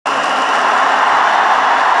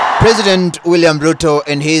President William Ruto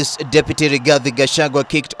and his deputy Rigathi Gachagua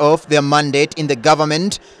kicked off their mandate in the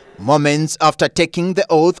government moments after taking the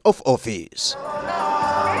oath of office.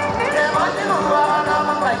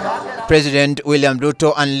 President William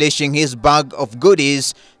Ruto unleashing his bag of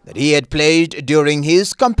goodies that he had pledged during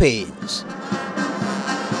his campaigns.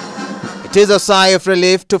 It is a sigh of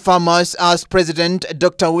relief to farmers as President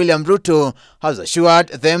Dr. William Ruto has assured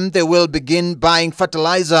them they will begin buying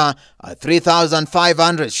fertilizer at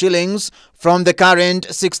 3,500 shillings from the current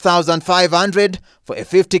 6,500 for a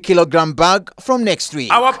 50-kilogram bag from next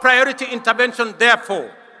week. Our priority intervention, therefore,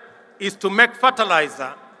 is to make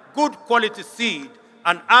fertilizer, good quality seed,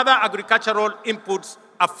 and other agricultural inputs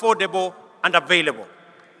affordable and available.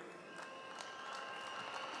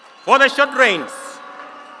 For the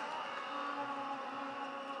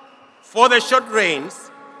short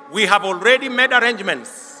rains, we have already made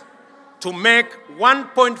arrangements to make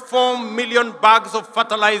 1.4 million bags of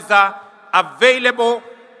fertilizer available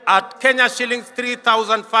at Kenya Shillings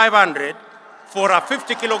 3,500 for a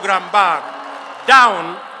 50-kilogram bag,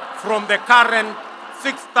 down from the current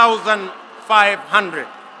 6,500.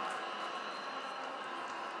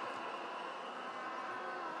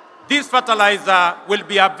 This fertilizer will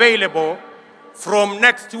be available from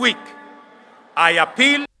next week. I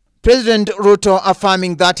appeal. President Ruto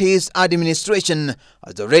affirming that his administration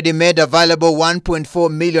has already made available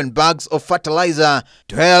 1.4 million bags of fertilizer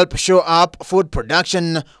to help shore up food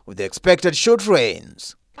production with the expected short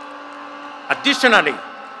rains.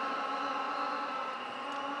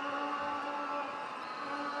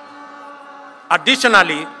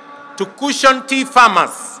 Additionally, to cushion tea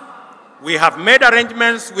farmers, we have made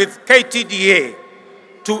arrangements with KTDA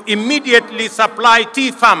to immediately supply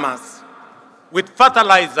tea farmers with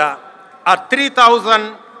fertilizer at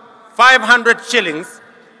 3,500 shillings,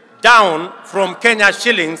 down from Kenya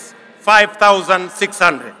Shillings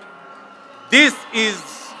 5,600. This is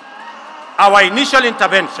our initial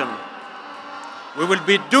intervention. We will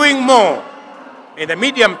be doing more in the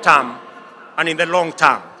medium term and in the long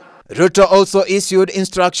term. Ruto also issued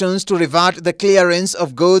instructions to revert the clearance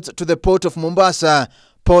of goods to the port of Mombasa.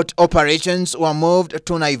 Port operations were moved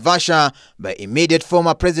to Naivasha by immediate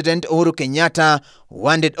former President Uhuru Kenyatta, who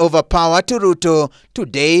handed over power to Ruto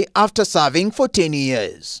today after serving for 10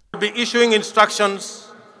 years. We will be issuing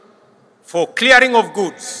instructions for clearing of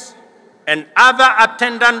goods and other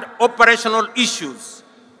attendant operational issues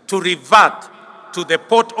to revert to the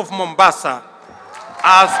port of Mombasa,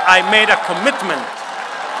 as I made a commitment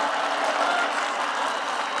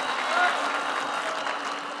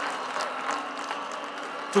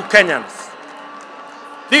to Kenyans.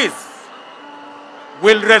 This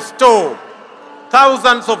will restore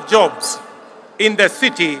thousands of jobs in the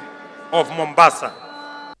city of Mombasa.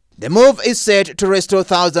 The move is set to restore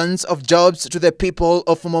thousands of jobs to the people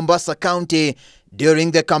of Mombasa County.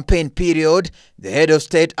 During the campaign period, the head of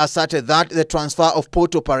state asserted that the transfer of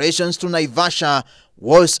port operations to Naivasha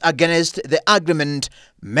was against the agreement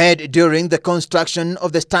made during the construction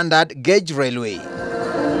of the standard gauge railway.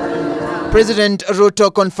 President Ruto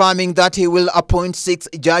confirming that he will appoint 6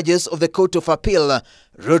 judges of the Court of Appeal.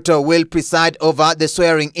 Ruto will preside over the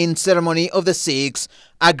swearing-in ceremony of the 6,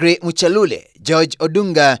 Agri Muchalule, George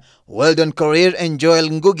Odunga, Weldon Korir and Joel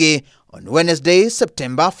Ngugi on Wednesday,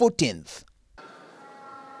 September 14th.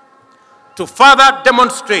 To further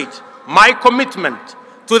demonstrate my commitment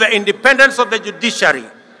to the independence of the judiciary,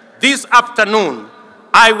 this afternoon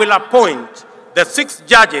I will appoint the 6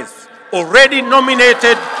 judges already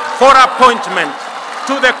nominated for appointment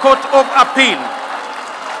to the Court of Appeal,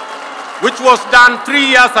 which was done 3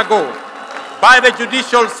 years ago by the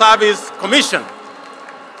Judicial Service Commission.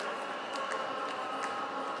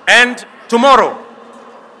 And tomorrow,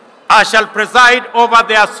 I shall preside over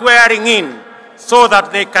their swearing in so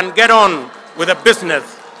that they can get on with the business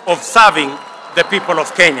of serving the people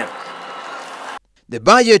of Kenya. The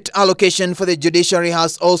budget allocation for the judiciary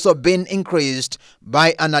has also been increased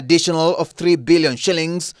by an additional of 3 billion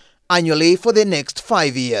shillings annually for the next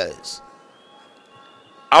 5 years.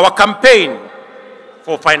 Our campaign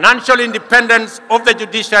for financial independence of the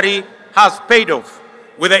judiciary has paid off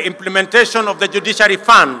with the implementation of the Judiciary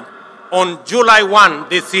Fund on July 1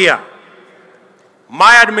 this year.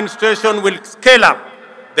 My administration will scale up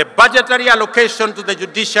the budgetary allocation to the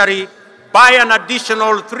judiciary by an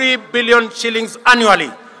additional 3 billion shillings annually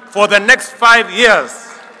for the next 5 years.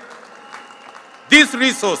 These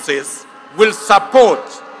resources will support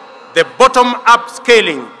the bottom-up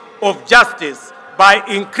scaling of justice by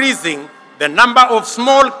increasing the number of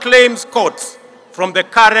small claims courts from the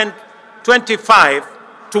current 25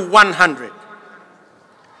 to 100.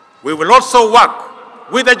 We will also work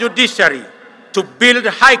with the judiciary to build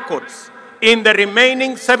high courts in the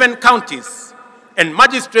remaining 7 counties and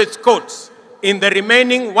magistrates' courts in the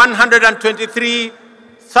remaining 123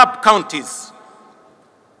 sub-counties,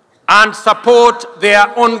 and support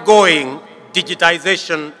their ongoing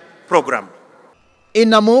digitization program.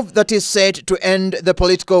 In a move that is set to end the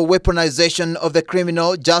political weaponization of the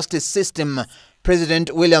criminal justice system,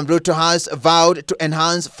 President William Ruto has vowed to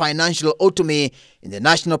enhance financial autonomy in the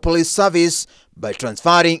National Police Service by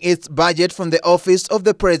transferring its budget from the office of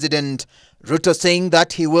the President. Ruto saying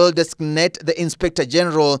that he will designate the Inspector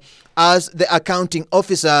General as the accounting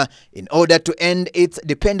officer in order to end its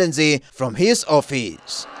dependency from his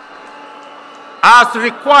office. As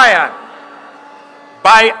required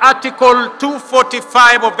by Article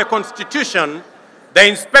 245 of the Constitution, the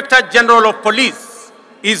Inspector General of Police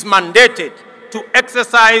is mandated to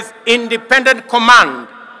exercise independent command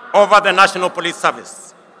over the National Police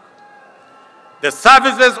Service. The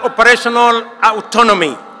service's operational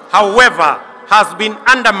autonomy, however, has been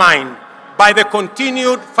undermined by the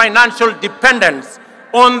continued financial dependence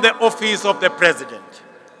on the office of the President.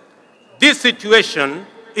 This situation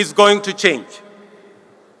is going to change.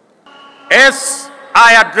 As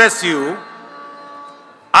I address you,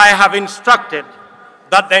 I have instructed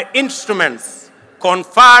that the instruments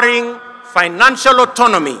conferring financial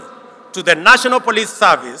autonomy to the National Police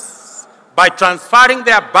Service by transferring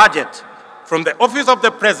their budget from the office of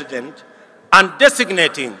the President and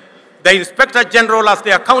designating the Inspector General as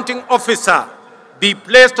the accounting officer be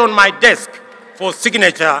placed on my desk for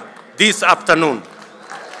signature this afternoon.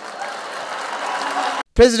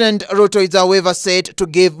 President Ruto is however said to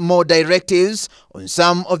give more directives on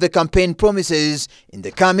some of the campaign promises in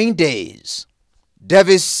the coming days.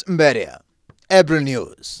 Davis Mberia, April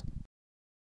News.